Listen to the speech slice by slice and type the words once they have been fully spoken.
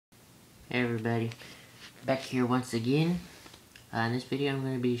Hey everybody, back here once again. In this video I'm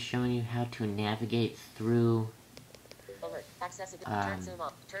going to be showing you how to navigate through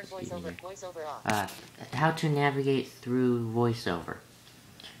how to navigate through VoiceOver.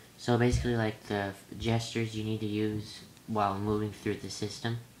 So basically like the gestures you need to use while moving through the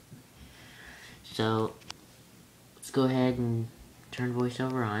system. So let's go ahead and turn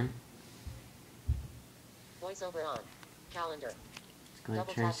VoiceOver on. VoiceOver on. Calendar. Go ahead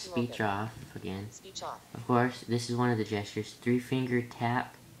and turn speech off again. Speech off. Of course, this is one of the gestures. 3-finger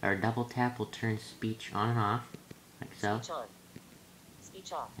tap or double tap will turn speech on and off, like so. Speech on.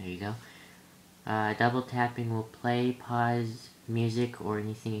 Speech off. There you go. Double tapping will play, pause music or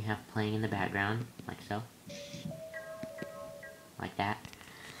anything you have playing in the background, like so. Like that.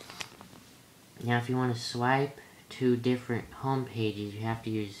 Now if you want to swipe to different home pages, you have to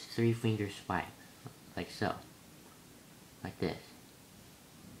use 3-finger swipe, like so. Like this.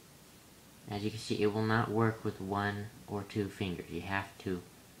 As you can see, it will not work with 1 or 2 fingers. You have to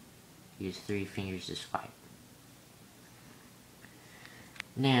use 3 fingers to swipe.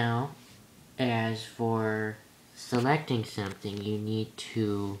 Now, as for selecting something, you need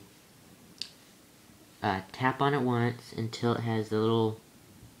to tap on it once until it has the little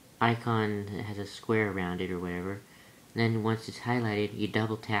icon that has a square around it or whatever. Then once it's highlighted, you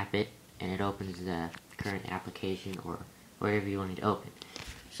double tap it and it opens the current application or whatever you want it to open.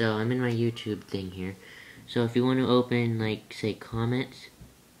 So I'm in my YouTube thing here. So if you want to open, like, say, comments.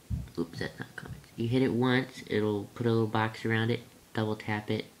 Oops, that's not comments. You hit it once, it'll put a little box around it, double tap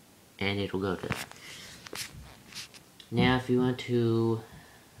it, and it'll go to it. Now if you want to,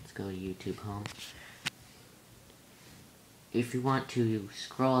 let's go to YouTube home. If you want to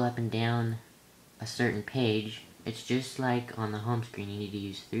scroll up and down a certain page, it's just like on the home screen. You need to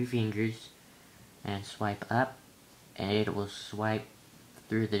use 3 fingers and swipe up, and it will swipe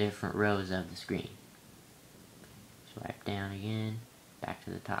through the different rows of the screen. Swipe down again, back to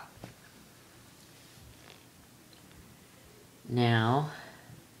the top. Now,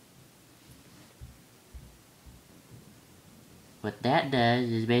 what that does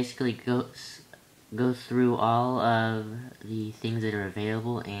is basically go through all of the things that are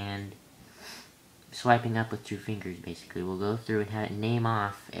available, and swiping up with 2 fingers basically will go through and have it name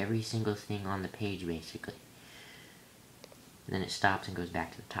off every single thing on the page basically. And then it stops and goes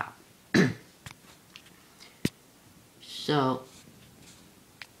back to the top. So,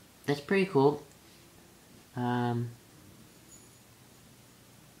 that's pretty cool. Yeah,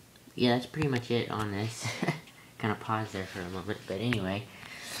 that's pretty much it on this. Kind of paused there for a moment, but anyway.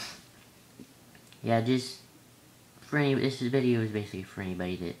 Yeah, just for any, this video is basically for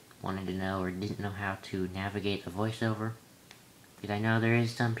anybody that wanted to know or didn't know how to navigate the VoiceOver. Because I know there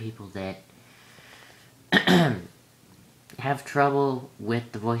is some people that have trouble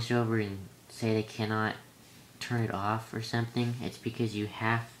with the VoiceOver and say they cannot turn it off or something. It's because you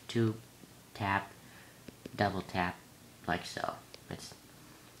have to tap, double tap, like so. It's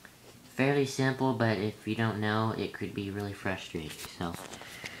fairly simple, but if you don't know, it could be really frustrating. So,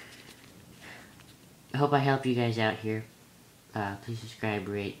 I hope I helped you guys out here. Please subscribe,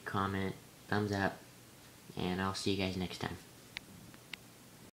 rate, comment, thumbs up, and I'll see you guys next time.